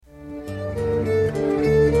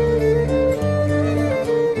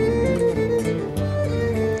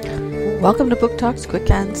Welcome to Book Talks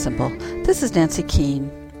Quick and Simple. This is Nancy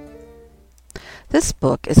Keene. This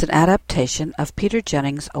book is an adaptation of Peter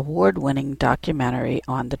Jennings' award-winning documentary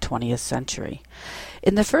on the 20th century.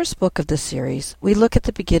 In the first book of the series, we look at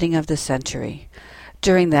the beginning of the century.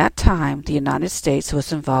 During that time, the United States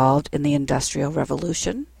was involved in the Industrial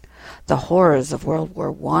Revolution, the horrors of World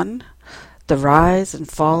War I, the rise and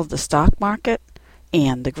fall of the stock market,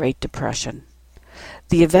 and the Great Depression.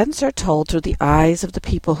 The events are told through the eyes of the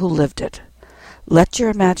people who lived it. Let your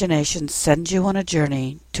imagination send you on a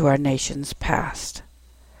journey to our nation's past.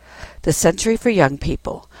 The Century for Young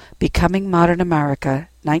People, Becoming Modern America,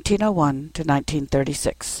 1901 to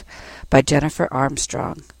 1936, by Jennifer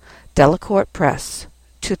Armstrong, Delacorte Press,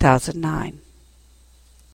 2009.